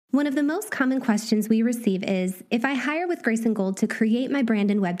One of the most common questions we receive is, if I hire with Grace and Gold to create my brand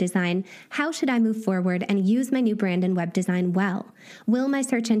and web design, how should I move forward and use my new brand and web design well? Will my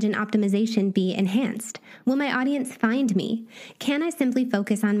search engine optimization be enhanced? Will my audience find me? Can I simply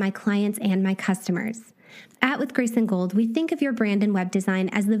focus on my clients and my customers? At With Grace and Gold, we think of your brand and web design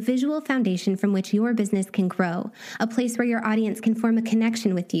as the visual foundation from which your business can grow, a place where your audience can form a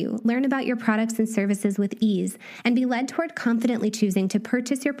connection with you, learn about your products and services with ease, and be led toward confidently choosing to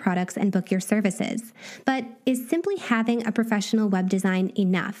purchase your products and book your services. But is simply having a professional web design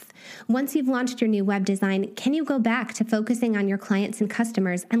enough? Once you've launched your new web design, can you go back to focusing on your clients and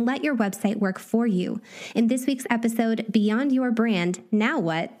customers and let your website work for you? In this week's episode, Beyond Your Brand, Now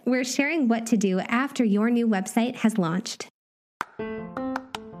What? We're sharing what to do after your new website has launched.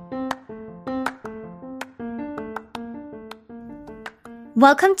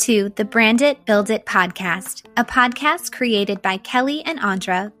 Welcome to the Brand It, Build It podcast, a podcast created by Kelly and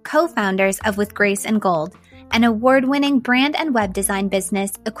Andra, co-founders of With Grace and Gold, an award-winning brand and web design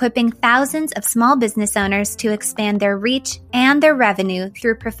business equipping thousands of small business owners to expand their reach and their revenue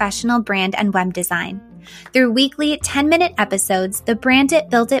through professional brand and web design. Through weekly 10-minute episodes, the Brand It,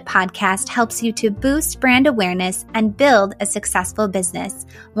 Build It podcast helps you to boost brand awareness and build a successful business,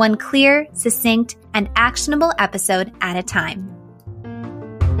 one clear, succinct, and actionable episode at a time.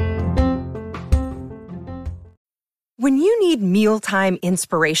 When you need mealtime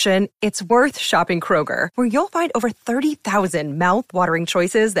inspiration, it's worth shopping Kroger, where you'll find over 30,000 mouth-watering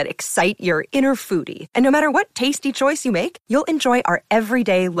choices that excite your inner foodie. And no matter what tasty choice you make, you'll enjoy our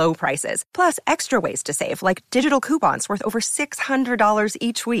everyday low prices, plus extra ways to save, like digital coupons worth over $600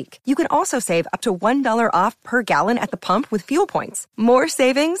 each week. You can also save up to $1 off per gallon at the pump with fuel points. More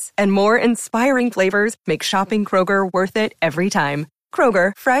savings and more inspiring flavors make shopping Kroger worth it every time.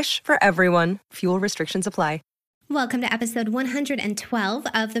 Kroger, fresh for everyone. Fuel restrictions apply. Welcome to episode 112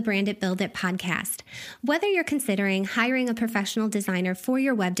 of the Brand It, Build It podcast. Whether you're considering hiring a professional designer for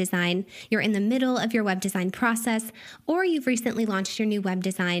your web design, you're in the middle of your web design process, or you've recently launched your new web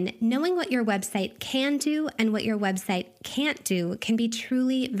design, knowing what your website can do and what your website can't do can be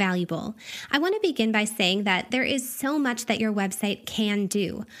truly valuable. I want to begin by saying that there is so much that your website can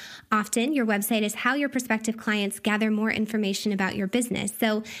do. Often, your website is how your prospective clients gather more information about your business,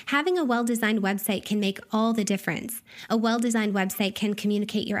 so having a well-designed website can make all the difference. A well-designed website can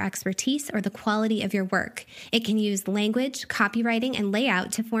communicate your expertise or the quality of your work. It can use language, copywriting, and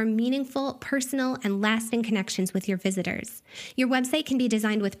layout to form meaningful, personal, and lasting connections with your visitors. Your website can be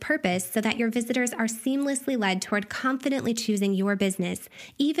designed with purpose so that your visitors are seamlessly led toward confidently choosing your business,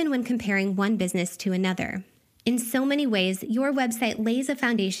 even when comparing one business to another. In so many ways, your website lays a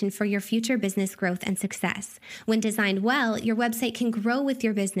foundation for your future business growth and success. When designed well, your website can grow with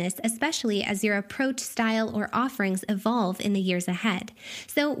your business, especially as your approach, style, or offerings evolve in the years ahead.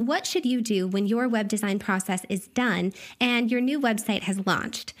 So what should you do when your web design process is done and your new website has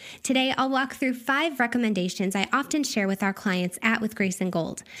launched? Today, I'll walk through 5 recommendations I often share with our clients at With Grace and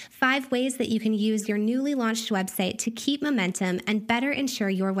Gold. 5 ways that you can use your newly launched website to keep momentum and better ensure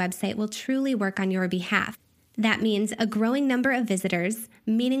your website will truly work on your behalf. That means a growing number of visitors,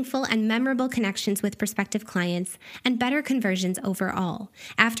 meaningful and memorable connections with prospective clients, and better conversions overall.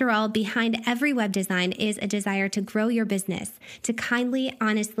 After all, behind every web design is a desire to grow your business, to kindly,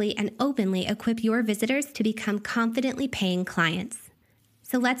 honestly, and openly equip your visitors to become confidently paying clients.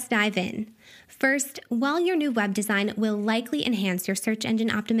 So let's dive in. First, while your new web design will likely enhance your search engine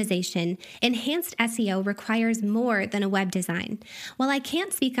optimization, enhanced SEO requires more than a web design. While I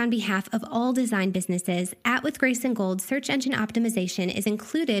can't speak on behalf of all design businesses, at With Grace and Gold, search engine optimization is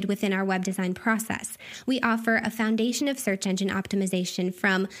included within our web design process. We offer a foundation of search engine optimization,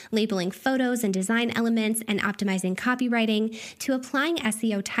 from labeling photos and design elements and optimizing copywriting to applying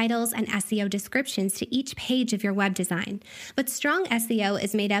SEO titles and SEO descriptions to each page of your web design. But strong SEO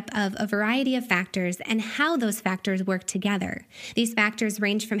is made up of a variety of factors and how those factors work together. These factors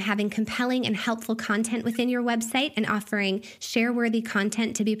range from having compelling and helpful content within your website and offering share-worthy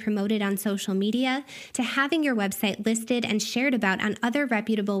content to be promoted on social media, to having your website listed and shared about on other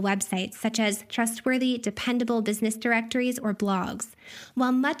reputable websites such as trustworthy, dependable business directories or blogs.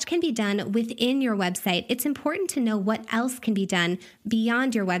 While much can be done within your website, it's important to know what else can be done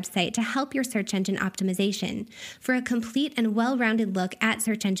beyond your website to help your search engine optimization. For a complete and well-rounded look at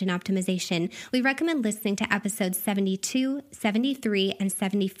search engine optimization, we recommend listening to episodes 72, 73, and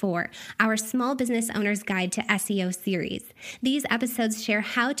 74, our Small Business Owner's Guide to SEO series. These episodes share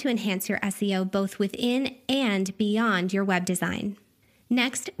how to enhance your SEO both within and beyond your web design.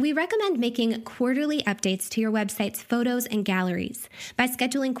 Next, we recommend making quarterly updates to your website's photos and galleries. By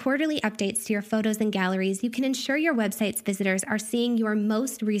scheduling quarterly updates to your photos and galleries, you can ensure your website's visitors are seeing your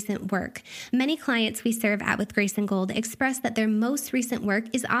most recent work. Many clients we serve at With Grace and Gold express that their most recent work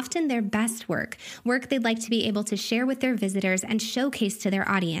is often their best work they'd like to be able to share with their visitors and showcase to their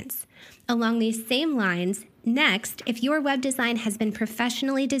audience. Along these same lines, next, if your web design has been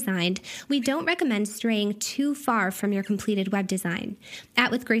professionally designed, we don't recommend straying too far from your completed web design.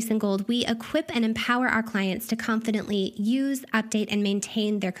 At With Grace and Gold, we equip and empower our clients to confidently use, update, and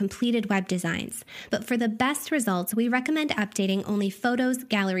maintain their completed web designs. But for the best results, we recommend updating only photos,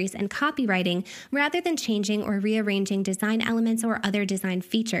 galleries, and copywriting rather than changing or rearranging design elements or other design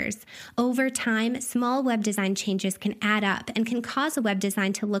features. Over time, small web design changes can add up and can cause a web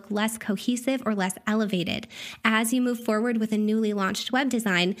design to look less cohesive or less elevated. As you move forward with a newly launched web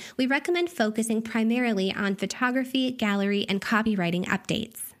design, we recommend focusing primarily on photography, gallery, and copywriting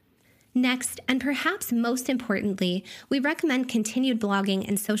updates. Next, and perhaps most importantly, we recommend continued blogging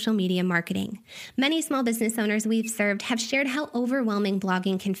and social media marketing. Many small business owners we've served have shared how overwhelming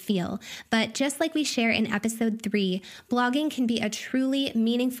blogging can feel, but just like we share in episode 3, blogging can be a truly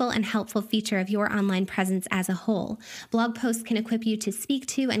meaningful and helpful feature of your online presence as a whole. Blog posts can equip you to speak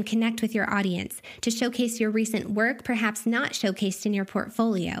to and connect with your audience, to showcase your recent work perhaps not showcased in your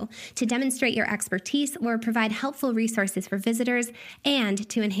portfolio, to demonstrate your expertise or provide helpful resources for visitors, and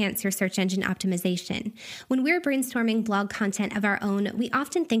to enhance your search engine optimization. When we're brainstorming blog content of our own, we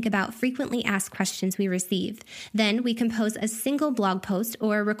often think about frequently asked questions we receive. Then we compose a single blog post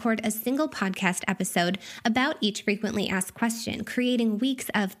or record a single podcast episode about each frequently asked question, creating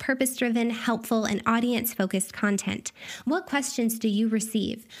weeks of purpose-driven, helpful, and audience-focused content. What questions do you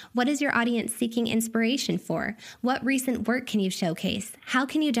receive? What is your audience seeking inspiration for? What recent work can you showcase? How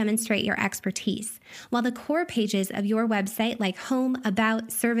can you demonstrate your expertise? While the core pages of your website like home,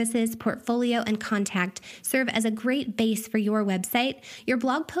 about, services, portfolio, and contact serve as a great base for your website, your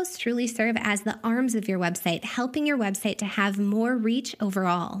blog posts truly serve as the arms of your website, helping your website to have more reach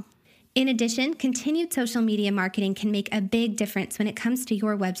overall. In addition, continued social media marketing can make a big difference when it comes to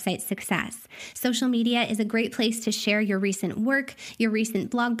your website's success. Social media is a great place to share your recent work, your recent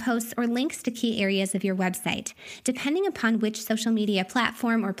blog posts, or links to key areas of your website. Depending upon which social media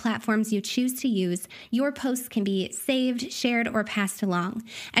platform or platforms you choose to use, your posts can be saved, shared, or passed along.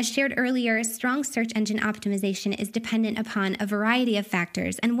 As shared earlier, strong search engine optimization is dependent upon a variety of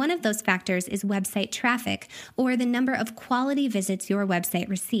factors, and one of those factors is website traffic, or the number of quality visits your website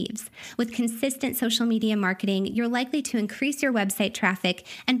receives. With consistent social media marketing, you're likely to increase your website traffic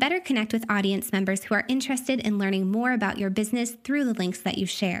and better connect with audience members who are interested in learning more about your business through the links that you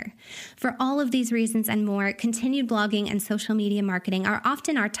share. For all of these reasons and more, continued blogging and social media marketing are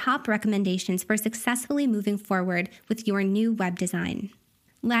often our top recommendations for successfully moving forward with your new web design.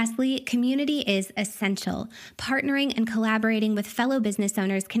 Lastly, community is essential. Partnering and collaborating with fellow business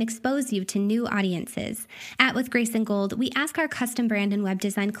owners can expose you to new audiences. At With Grace and Gold, we ask our custom brand and web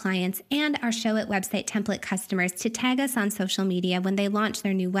design clients and our Show It website template customers to tag us on social media when they launch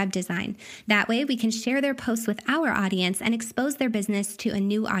their new web design. That way, we can share their posts with our audience and expose their business to a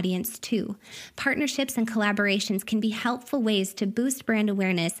new audience too. Partnerships and collaborations can be helpful ways to boost brand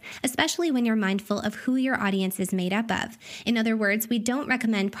awareness, especially when you're mindful of who your audience is made up of. In other words, we don't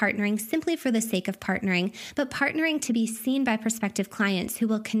recommend partnering simply for the sake of partnering, but partnering to be seen by prospective clients who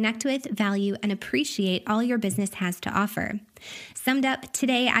will connect with, value, and appreciate all your business has to offer. Summed up,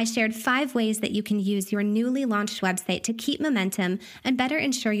 today I shared 5 ways that you can use your newly launched website to keep momentum and better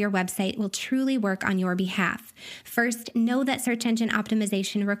ensure your website will truly work on your behalf. First, know that search engine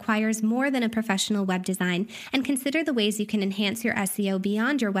optimization requires more than a professional web design, and consider the ways you can enhance your SEO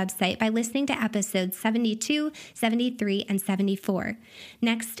beyond your website by listening to episodes 72, 73, and 74.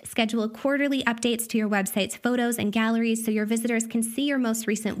 Next, schedule quarterly updates to your website's photos and galleries so your visitors can see your most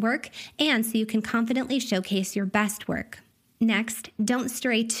recent work and so you can confidently showcase your best work. Next, don't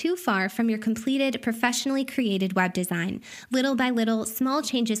stray too far from your completed, professionally created web design. Little by little, small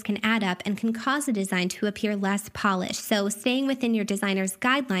changes can add up and can cause a design to appear less polished, so staying within your designer's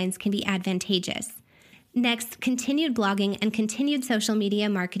guidelines can be advantageous. Next, continued blogging and continued social media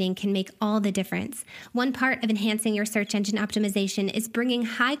marketing can make all the difference. One part of enhancing your search engine optimization is bringing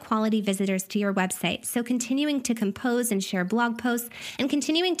high-quality visitors to your website, so continuing to compose and share blog posts and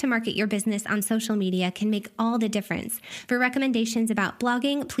continuing to market your business on social media can make all the difference. For recommendations about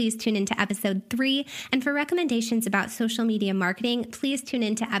blogging, please tune into episode 3, and for recommendations about social media marketing, please tune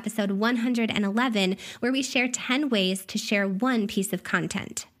into episode 111, where we share 10 ways to share one piece of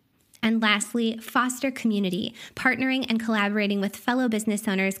content. And lastly, foster community. Partnering and collaborating with fellow business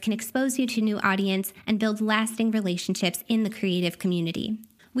owners can expose you to new audience and build lasting relationships in the creative community.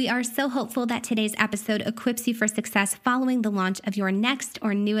 We are so hopeful that today's episode equips you for success following the launch of your next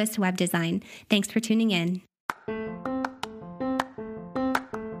or newest web design. Thanks for tuning in.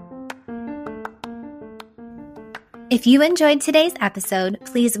 If you enjoyed today's episode,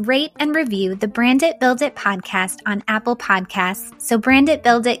 please rate and review the Brand It, Build It podcast on Apple Podcasts so Brand It,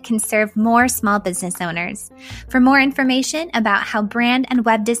 Build It can serve more small business owners. For more information about how brand and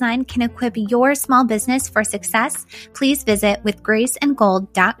web design can equip your small business for success, please visit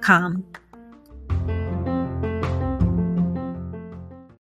withgraceandgold.com.